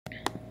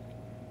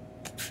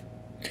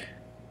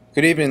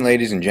Good evening,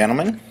 ladies and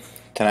gentlemen.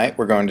 Tonight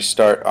we're going to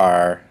start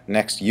our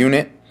next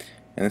unit,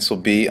 and this will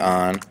be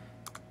on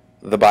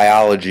the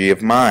biology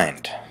of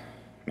mind.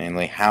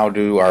 Mainly, how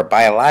do our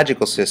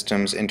biological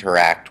systems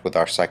interact with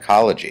our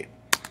psychology?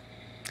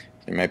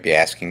 You might be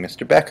asking,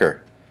 Mr.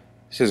 Becker,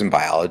 this isn't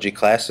biology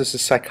class, this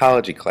is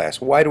psychology class.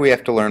 Why do we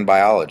have to learn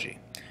biology?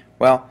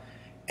 Well,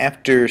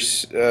 after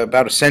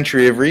about a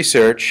century of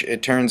research,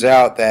 it turns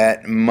out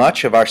that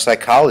much of our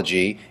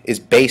psychology is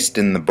based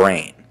in the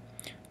brain.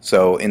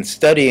 So in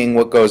studying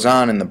what goes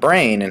on in the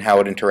brain and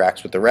how it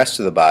interacts with the rest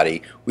of the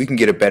body, we can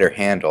get a better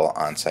handle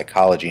on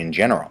psychology in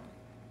general.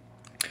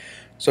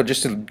 So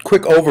just a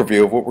quick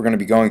overview of what we're going to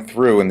be going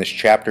through in this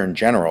chapter in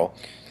general.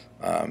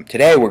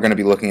 Today we're going to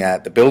be looking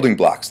at the building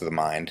blocks of the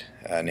mind,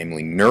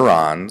 namely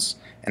neurons,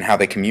 and how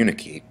they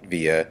communicate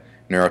via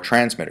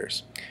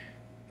neurotransmitters.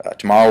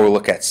 Tomorrow we'll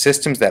look at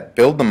systems that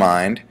build the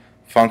mind,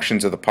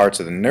 functions of the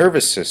parts of the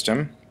nervous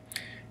system,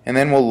 and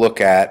then we'll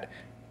look at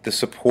the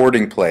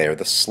supporting player,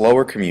 the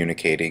slower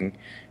communicating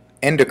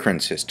endocrine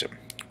system,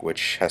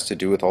 which has to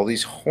do with all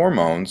these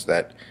hormones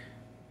that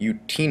you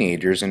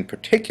teenagers in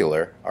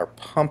particular are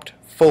pumped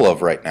full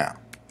of right now.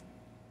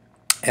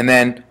 And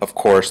then, of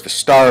course, the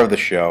star of the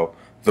show,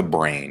 the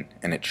brain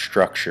and its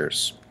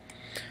structures.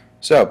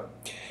 So,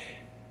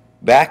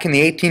 back in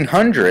the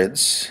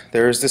 1800s,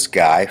 there was this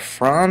guy,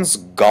 Franz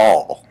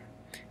Gall,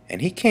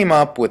 and he came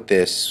up with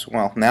this,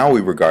 well, now we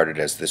regard it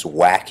as this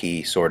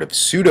wacky sort of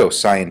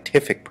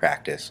pseudo-scientific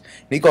practice,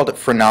 and he called it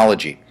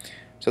phrenology.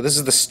 So this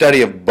is the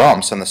study of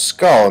bumps on the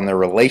skull and their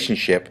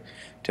relationship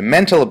to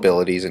mental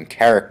abilities and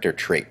character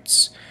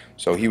traits.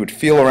 So he would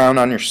feel around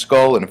on your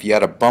skull, and if you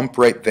had a bump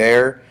right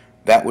there,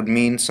 that would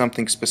mean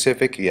something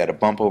specific. If you had a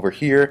bump over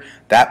here,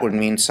 that would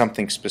mean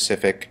something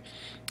specific.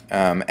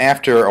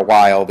 After a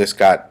while, this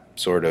got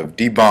sort of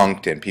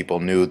debunked, and people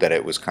knew that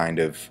it was kind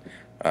of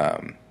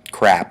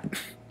crap,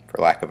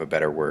 for lack of a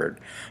better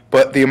word.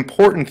 But the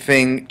important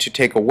thing to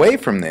take away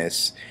from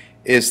this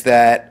is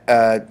that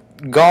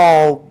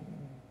Gall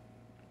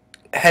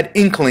had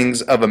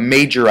inklings of a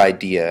major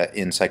idea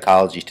in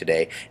psychology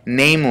today,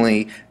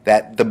 namely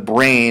that the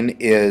brain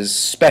is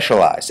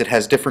specialized. It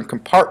has different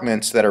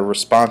compartments that are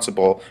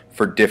responsible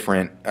for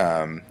different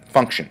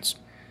functions.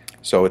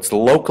 So it's the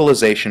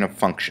localization of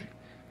function.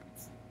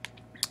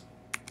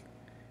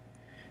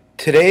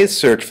 Today's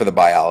search for the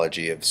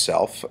biology of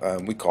self,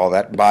 we call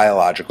that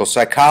biological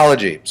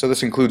psychology. So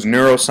this includes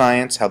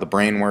neuroscience, how the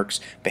brain works,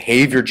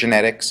 behavior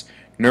genetics,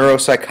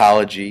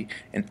 neuropsychology,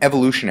 and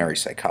evolutionary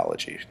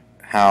psychology,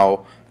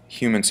 how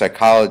human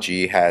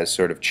psychology has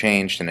sort of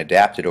changed and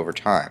adapted over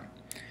time.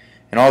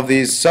 And all of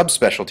these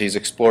subspecialties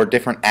explore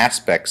different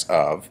aspects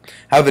of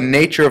how the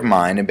nature of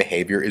mind and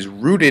behavior is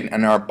rooted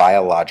in our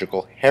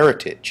biological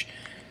heritage.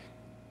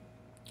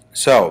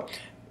 So,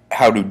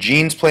 how do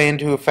genes play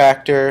into a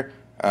factor?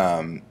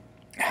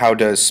 How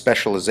does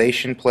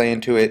specialization play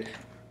into it?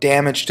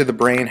 Damage to the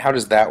brain, how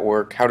does that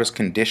work? How does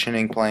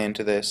conditioning play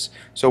into this?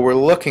 So we're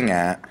looking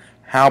at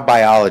how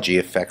biology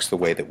affects the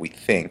way that we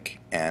think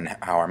and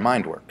how our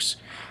mind works.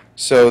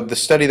 So the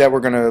study that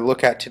we're going to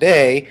look at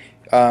today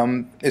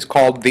is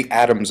called the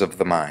atoms of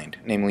the mind,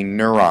 namely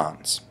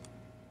neurons.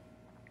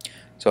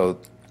 So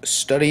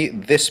study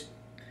this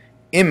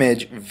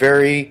image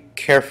very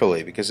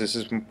carefully because this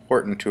is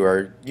important to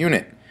our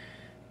unit.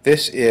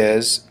 This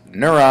is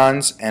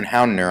neurons and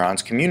how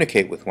neurons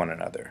communicate with one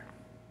another.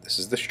 This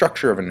is the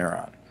structure of a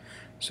neuron.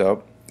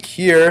 So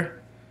here,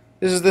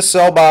 this is the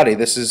cell body.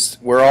 This is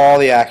where all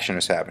the action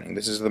is happening.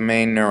 This is the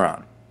main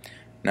neuron.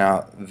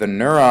 Now, the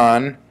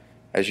neuron,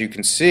 as you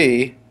can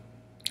see,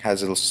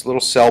 has a little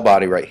cell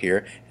body right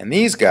here. And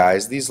these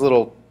guys, these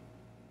little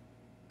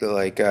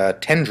like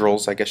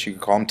tendrils, I guess you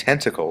could call them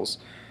tentacles,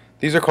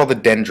 these are called the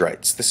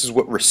dendrites. This is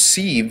what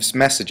receives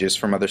messages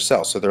from other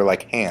cells. So they're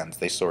like hands.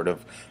 They sort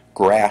of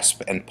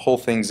grasp and pull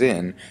things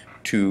in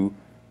to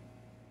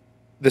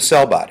the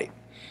cell body.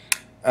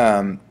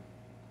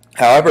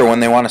 However,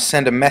 when they want to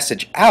send a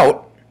message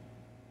out,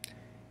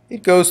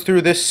 it goes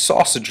through this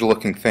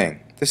sausage-looking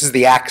thing. This is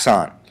the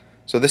axon.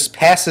 So this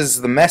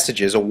passes the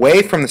messages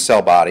away from the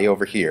cell body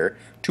over here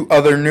to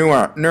other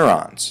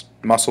neurons,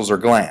 muscles or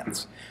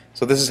glands.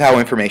 So this is how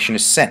information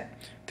is sent,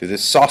 through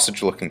this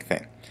sausage-looking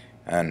thing.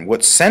 And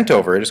what's sent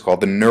over it is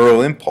called the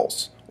neural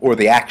impulse, or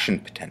the action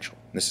potential.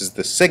 This is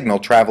the signal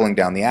traveling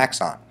down the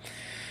axon.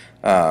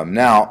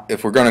 Now,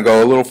 if we're going to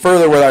go a little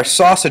further with our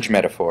sausage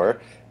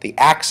metaphor, the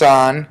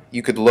axon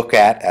you could look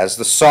at as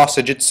the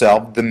sausage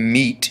itself, the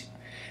meat,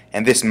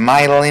 and this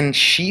myelin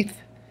sheath,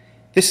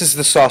 this is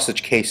the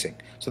sausage casing.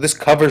 So this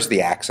covers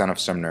the axon of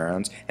some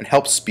neurons and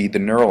helps speed the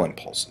neural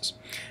impulses.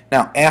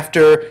 Now,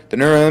 after the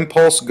neural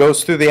impulse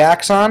goes through the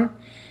axon,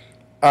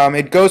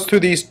 it goes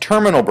through these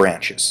terminal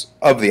branches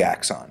of the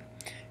axon.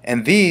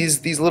 And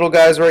these little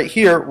guys right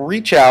here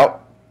reach out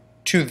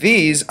to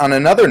these on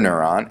another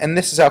neuron, and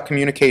this is how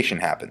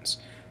communication happens.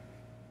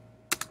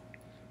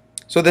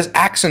 So this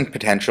axon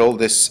potential,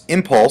 this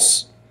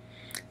impulse,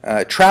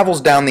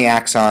 travels down the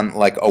axon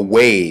like a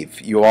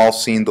wave. You've all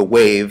seen the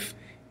wave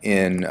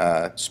in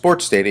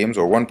sports stadiums,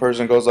 where one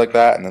person goes like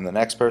that, and then the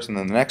next person, and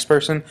then the next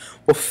person.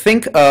 Well,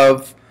 think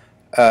of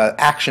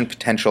action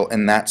potential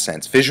in that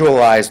sense.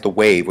 Visualize the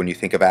wave when you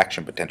think of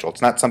action potential.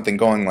 It's not something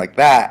going like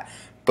that,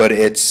 but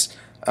it's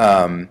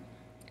in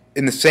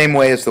the same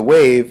way as the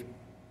wave,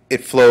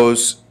 it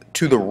flows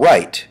to the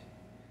right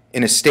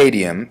in a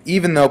stadium,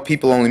 even though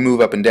people only move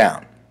up and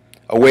down.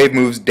 A wave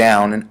moves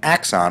down an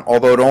axon,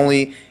 although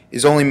it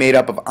is only made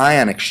up of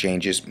ion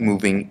exchanges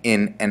moving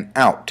in and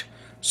out.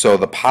 So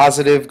the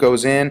positive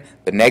goes in,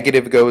 the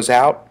negative goes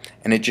out,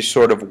 and it just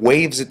sort of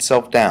waves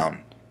itself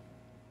down.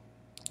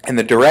 And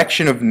the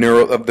direction of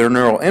their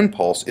neural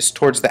impulse is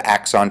towards the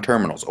axon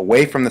terminals,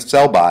 away from the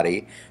cell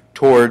body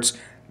towards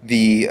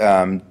the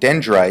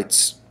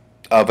dendrites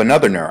of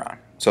another neuron.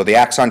 So the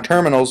axon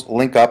terminals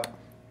link up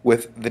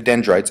with the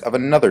dendrites of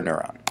another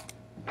neuron.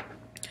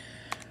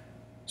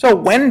 So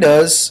when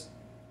does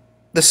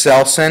the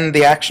cell send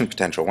the action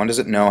potential? When does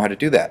it know how to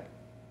do that?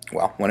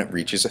 Well, when it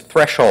reaches a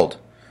threshold.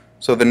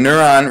 So the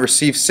neuron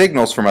receives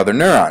signals from other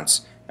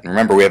neurons. And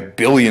remember, we have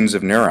billions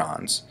of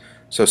neurons.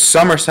 So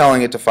some are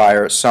telling it to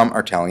fire, some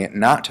are telling it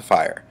not to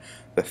fire.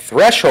 The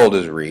threshold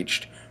is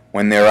reached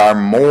when there are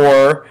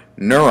more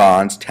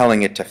neurons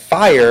telling it to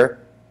fire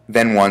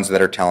than ones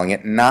that are telling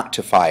it not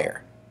to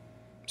fire.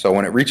 So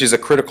when it reaches a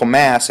critical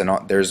mass and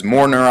there's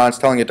more neurons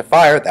telling it to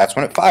fire, that's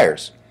when it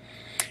fires.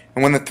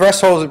 And when the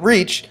threshold is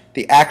reached,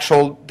 the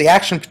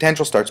action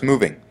potential starts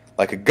moving.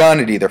 Like a gun,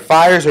 it either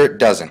fires or it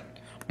doesn't.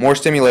 More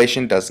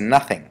stimulation does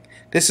nothing.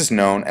 This is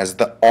known as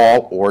the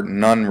all or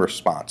none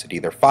response. It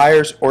either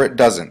fires or it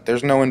doesn't.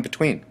 There's no in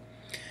between.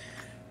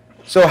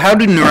 So how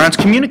do neurons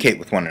communicate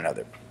with one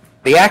another?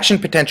 The action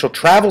potential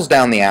travels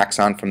down the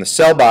axon from the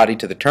cell body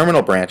to the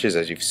terminal branches,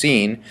 as you've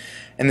seen,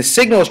 and the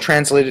signal is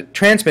transmitted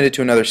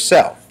to another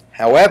cell.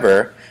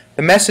 However,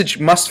 the message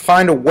must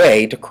find a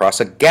way to cross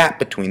a gap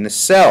between the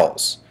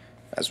cells.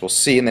 As we'll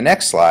see in the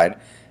next slide,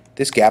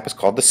 this gap is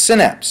called the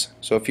synapse.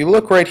 So if you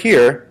look right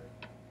here,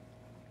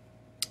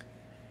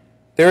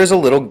 there is a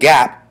little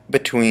gap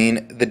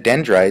between the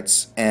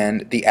dendrites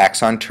and the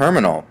axon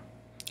terminal.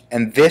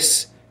 And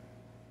this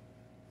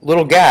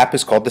little gap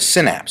is called the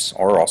synapse,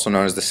 or also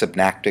known as the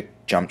synaptic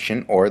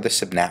junction or the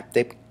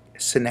synaptic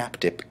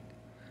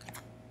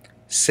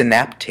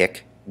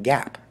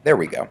gap. There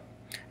we go.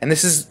 And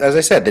this is, as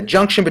I said, the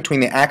junction between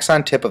the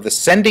axon tip of the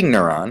sending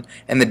neuron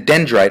and the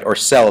dendrite or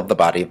cell of the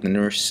body of the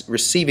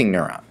receiving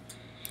neuron.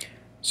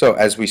 So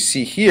as we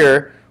see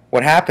here,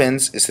 what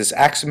happens is this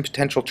action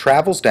potential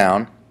travels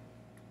down,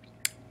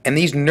 and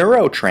these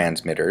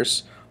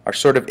neurotransmitters are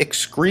sort of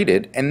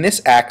excreted, and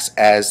this acts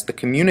as the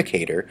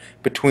communicator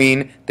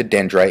between the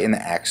dendrite and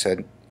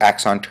the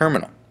axon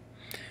terminal.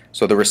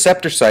 So the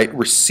receptor site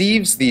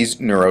receives these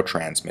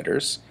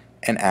neurotransmitters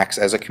and acts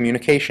as a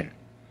communication.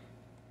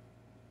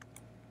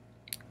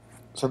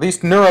 So these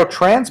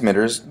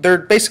neurotransmitters, they're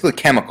basically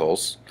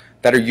chemicals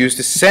that are used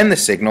to send the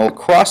signal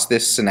across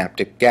this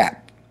synaptic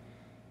gap.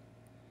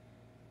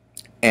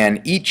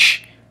 And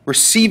each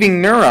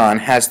receiving neuron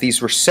has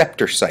these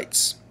receptor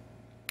sites,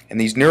 and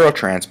these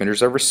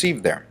neurotransmitters are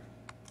received there.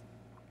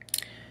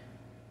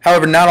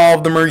 However, not all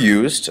of them are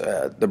used.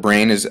 The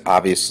brain is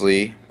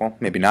obviously, well,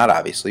 maybe not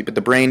obviously, but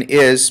the brain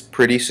is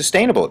pretty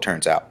sustainable, it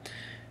turns out.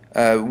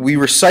 We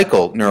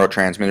recycle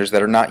neurotransmitters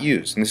that are not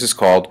used, and this is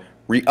called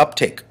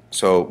reuptake.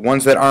 So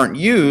ones that aren't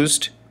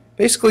used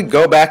basically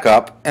go back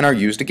up and are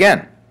used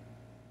again.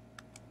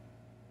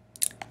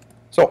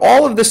 So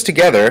all of this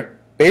together,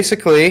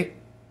 basically,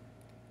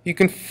 you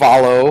can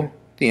follow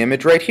the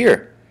image right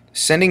here. The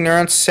sending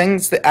neuron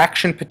sends the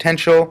action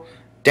potential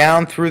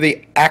down through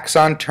the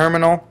axon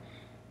terminal.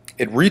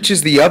 It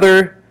reaches the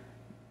other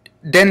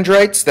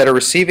dendrites that are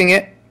receiving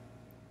it,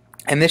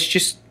 and this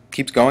just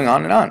keeps going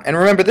on and on. And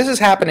remember, this is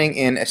happening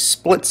in a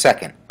split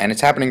second, and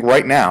it's happening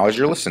right now as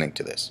you're listening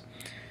to this.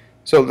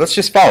 So let's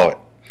just follow it.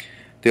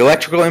 The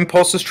electrical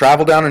impulses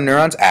travel down a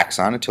neuron's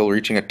axon until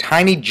reaching a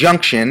tiny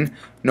junction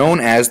known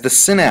as the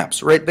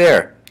synapse, right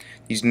there.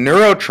 These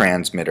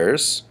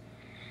neurotransmitters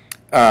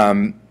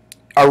are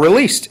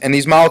released, and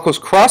these molecules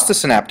cross the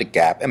synaptic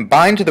gap and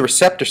bind to the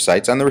receptor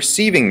sites on the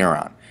receiving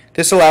neuron.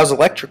 This allows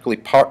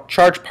electrically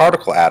charged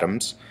particle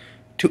atoms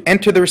to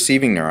enter the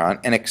receiving neuron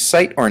and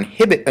excite or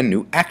inhibit a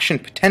new action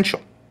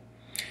potential.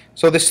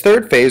 So this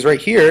third phase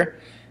right here,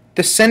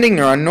 the sending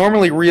neuron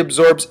normally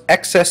reabsorbs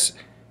excess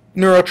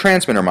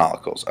neurotransmitter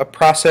molecules, a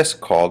process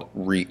called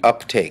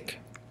reuptake.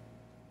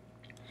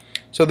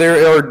 So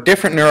there are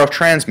different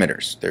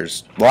neurotransmitters.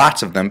 There's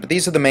lots of them, but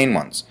these are the main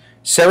ones.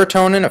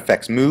 Serotonin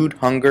affects mood,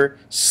 hunger,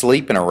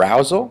 sleep, and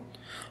arousal.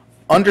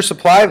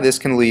 Undersupply of this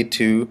can lead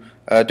to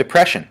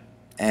depression,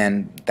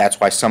 and that's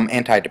why some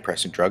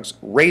antidepressant drugs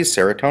raise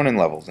serotonin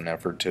levels in an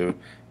effort to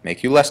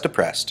make you less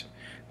depressed.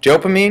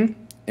 Dopamine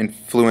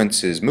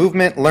influences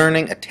movement,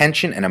 learning,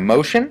 attention, and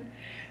emotion.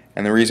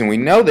 And the reason we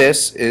know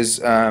this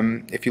is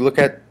if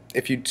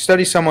you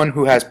study someone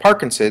who has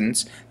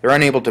Parkinson's, they're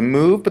unable to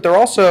move, but they're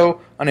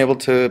also unable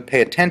to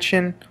pay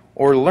attention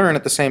or learn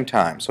at the same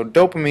time. So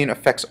dopamine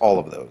affects all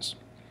of those.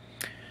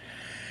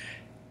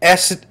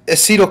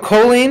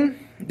 Acetylcholine,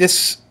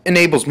 this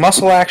enables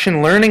muscle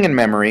action, learning, and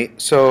memory.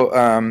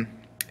 So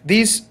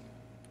these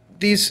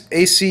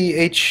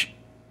ACH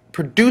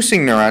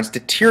producing neurons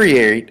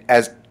deteriorate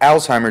as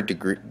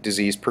Alzheimer's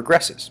disease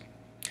progresses.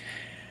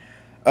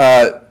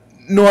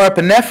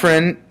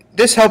 Norepinephrine,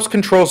 this helps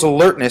controls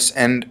alertness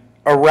and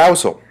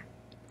arousal.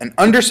 An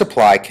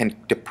undersupply can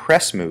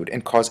depress mood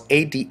and cause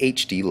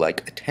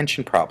ADHD-like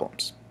attention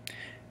problems.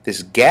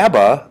 This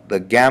GABA, the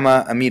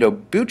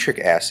gamma-aminobutyric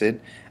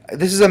acid,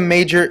 this is a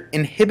major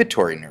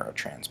inhibitory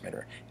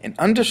neurotransmitter. An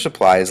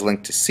undersupply is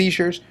linked to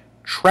seizures,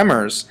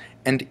 tremors,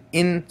 and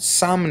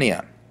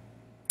insomnia.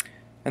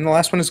 And the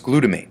last one is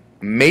glutamate,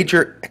 a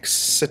major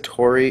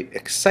excitatory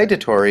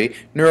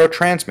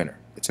neurotransmitter.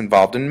 It's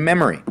involved in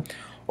memory.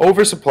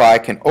 Oversupply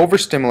can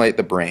overstimulate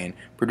the brain,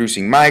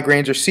 producing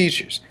migraines or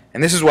seizures.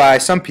 And this is why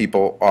some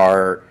people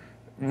are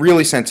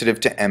really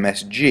sensitive to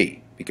MSG,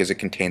 because it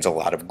contains a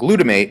lot of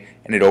glutamate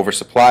and it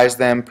oversupplies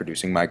them,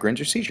 producing migraines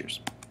or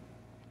seizures.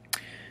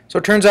 So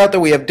it turns out that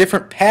we have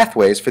different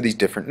pathways for these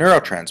different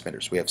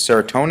neurotransmitters. We have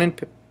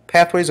serotonin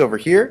pathways over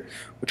here,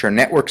 which are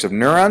networks of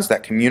neurons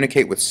that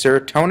communicate with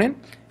serotonin,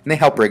 and they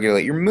help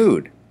regulate your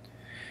mood.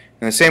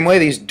 In the same way,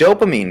 these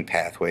dopamine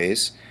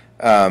pathways,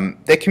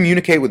 they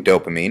communicate with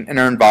dopamine and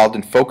are involved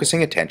in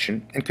focusing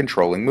attention and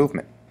controlling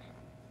movement.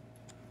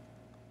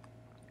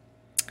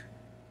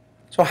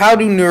 So how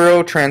do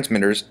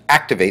neurotransmitters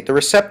activate the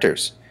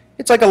receptors?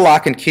 It's like a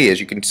lock and key, as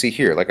you can see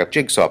here, like a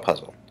jigsaw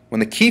puzzle. When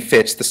the key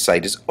fits, the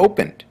site is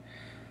opened.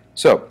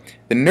 So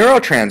the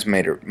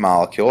neurotransmitter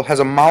molecule has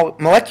a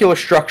molecular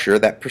structure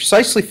that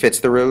precisely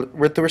fits the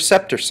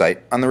receptor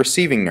site on the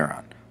receiving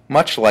neuron,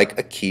 much like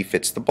a key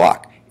fits the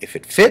block. If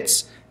it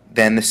fits,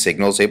 then the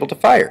signal is able to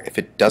fire. If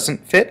it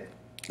doesn't fit,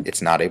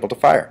 it's not able to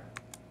fire.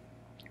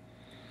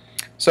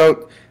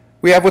 So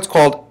we have what's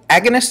called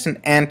agonist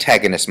and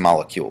antagonist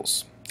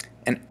molecules.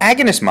 An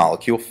agonist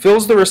molecule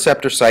fills the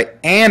receptor site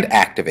and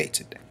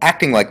activates it,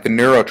 acting like the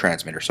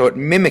neurotransmitter, so it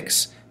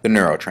mimics the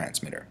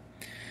neurotransmitter.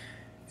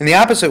 In the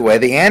opposite way,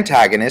 the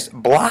antagonist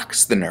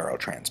blocks the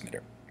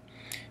neurotransmitter.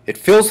 It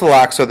fills the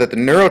lock so that the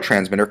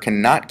neurotransmitter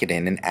cannot get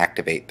in and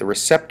activate the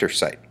receptor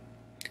site.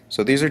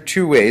 So these are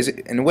two ways,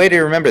 and a way to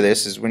remember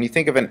this is when you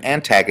think of an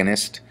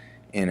antagonist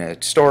in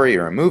a story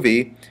or a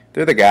movie,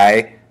 they're the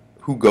guy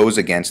who goes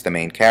against the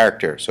main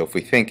character. So if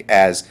we think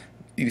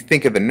you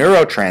think of the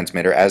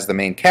neurotransmitter as the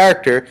main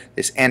character,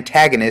 this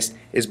antagonist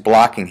is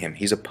blocking him.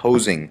 He's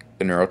opposing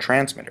the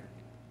neurotransmitter.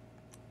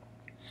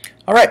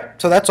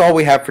 Alright, so that's all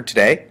we have for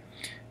today.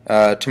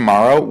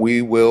 Tomorrow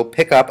we will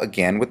pick up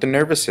again with the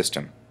nervous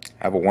system.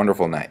 Have a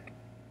wonderful night.